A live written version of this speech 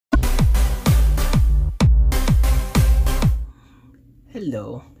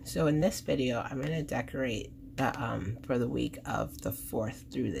Hello. So in this video, I'm going to decorate for the week of the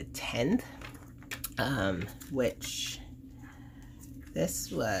 4th through the 10th, which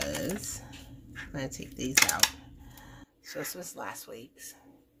this was, I'm going to take these out. So this was last week's,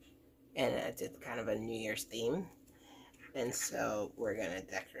 and I did kind of a New Year's theme, and so we're going to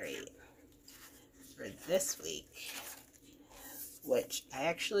decorate for this week, which I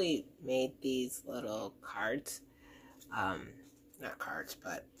actually made these little cards, not cards,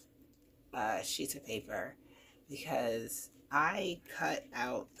 but sheets of paper, because I cut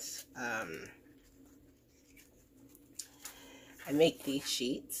out, I make these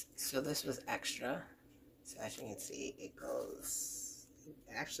sheets, so this was extra. So as you can see, it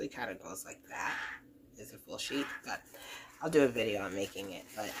actually kind of goes like that. It's a full sheet, but I'll do a video on making it.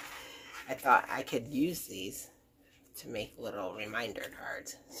 But I thought I could use these to make little reminder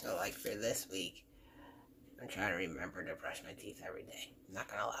cards. So like for this week, I'm trying to remember to brush my teeth every day. I'm not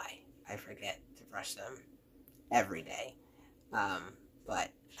gonna lie, I forget to brush them every day.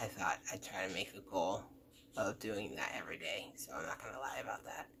 But I thought I'd try to make a goal of doing that every day, so I'm not gonna lie about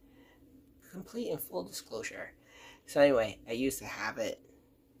that. Complete and full disclosure. So anyway, I used the habit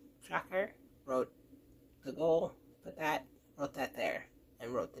tracker, wrote the goal, wrote that there,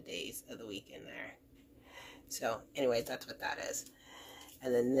 and wrote the days of the week in there. So anyway, that's what that is.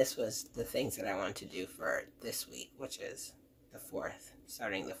 And then this was the things that I want to do for this week, which is the 4th,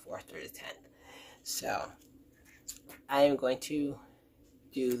 starting the 4th through the 10th. So I am going to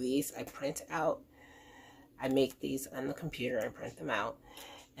do these. I make these on the computer and print them out.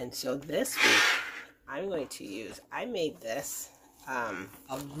 And so this week, I'm going to use, I made this a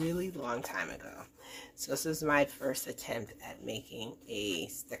really long time ago. So this is my first attempt at making a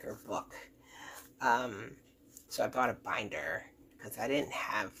sticker book. So I bought a binder because I didn't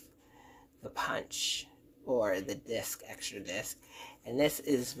have the punch or the extra disc. And this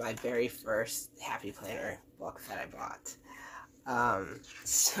is my very first Happy Planner book that I bought.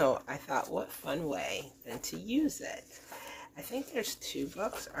 So I thought, what fun way than to use it. I think there's 2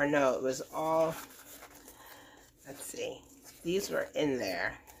 books, or no, it was all, let's see, these were in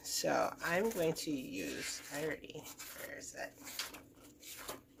there. So I'm going to use, where is it?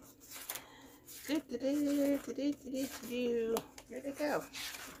 Where'd it go?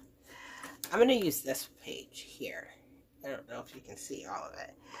 I'm going to use this page here. I don't know if you can see all of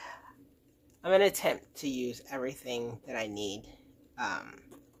it. I'm going to attempt to use everything that I need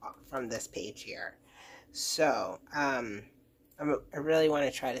from this page here. So, I really want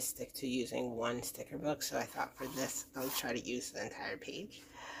to try to stick to using one sticker book, so I thought for this, I'll try to use the entire page.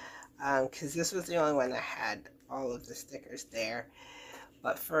 Because this was the only one that had all of the stickers there.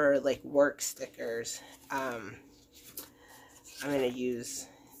 But for like work stickers, I'm going to use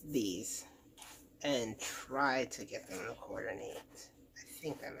these and try to get them to coordinate. I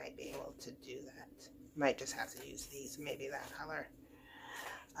think I might be able to do that. Might just have to use these, maybe that color.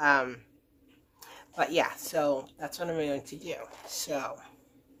 But yeah, so that's what I'm going to do. So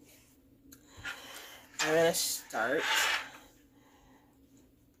I'm going to start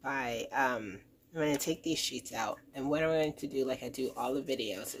by, I'm going to take these sheets out. And what I'm going to do, like I do all the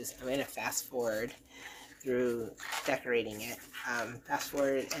videos, is I'm going to fast forward through decorating it. Fast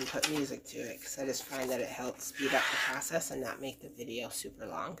forward and put music to it, because I just find that it helps speed up the process and not make the video super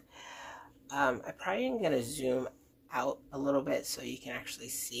long. I probably am going to zoom out a little bit so you can actually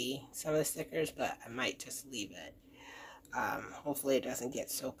see some of the stickers, but I might just leave it. Hopefully it doesn't get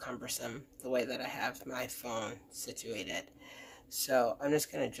so cumbersome the way that I have my phone situated. So I'm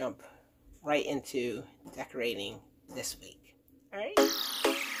just going to jump right into decorating this week. Alright?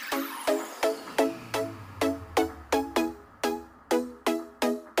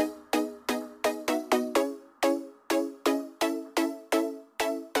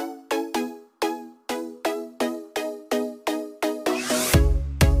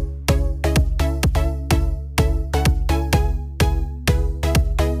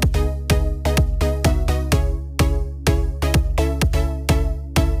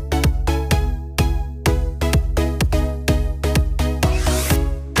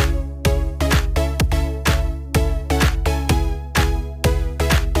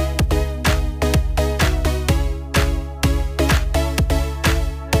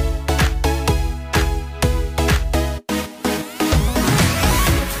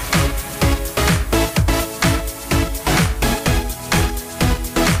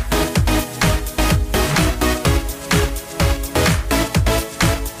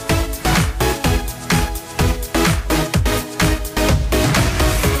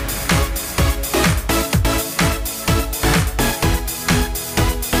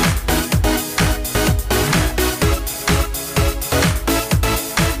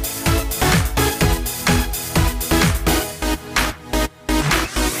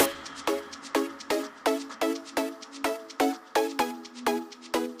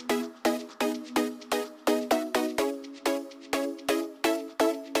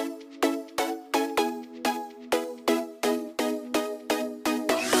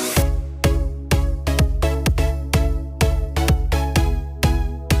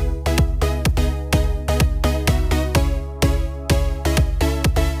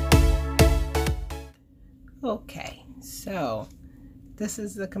 So this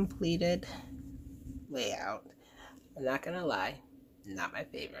is the completed layout. I'm not gonna lie, not my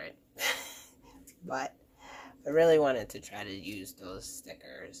favorite. But I really wanted to try to use those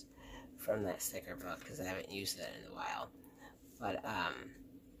stickers from that sticker book because I haven't used that in a while. But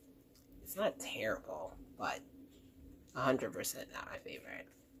it's not terrible, but 100% not my favorite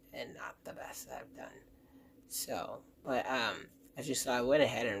and not the best that I've done. So, but as you saw, I went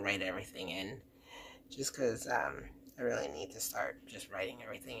ahead and write everything in just because I really need to start just writing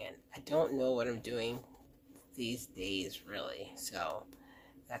everything in. I don't know what I'm doing these days really, so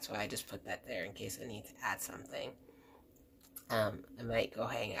that's why I just put that there in case I need to add something. I might go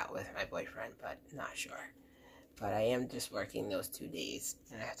hang out with my boyfriend, but not sure. But I am just working those 2 days,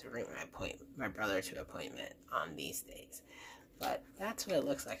 and I have to bring my brother to appointment on these days. But that's what it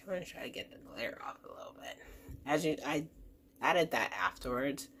looks like. I'm going to try to get the glare off a little bit. I added that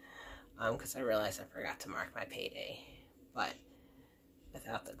afterwards, because I realized I forgot to mark my payday. But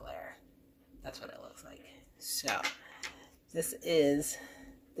without the glare, that's what it looks like. So, this is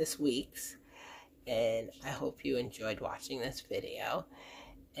this week's, and I hope you enjoyed watching this video.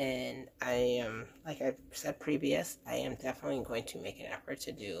 And I am, like I said previous, I am definitely going to make an effort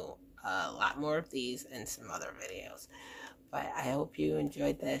to do a lot more of these and some other videos. But I hope you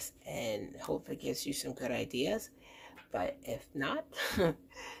enjoyed this and hope it gives you some good ideas. But if not,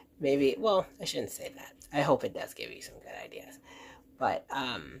 maybe, well, I shouldn't say that. I hope it does give you some good ideas. But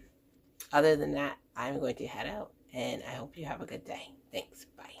other than that, I'm going to head out, and I hope you have a good day. Thanks.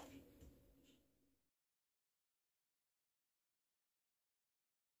 Bye.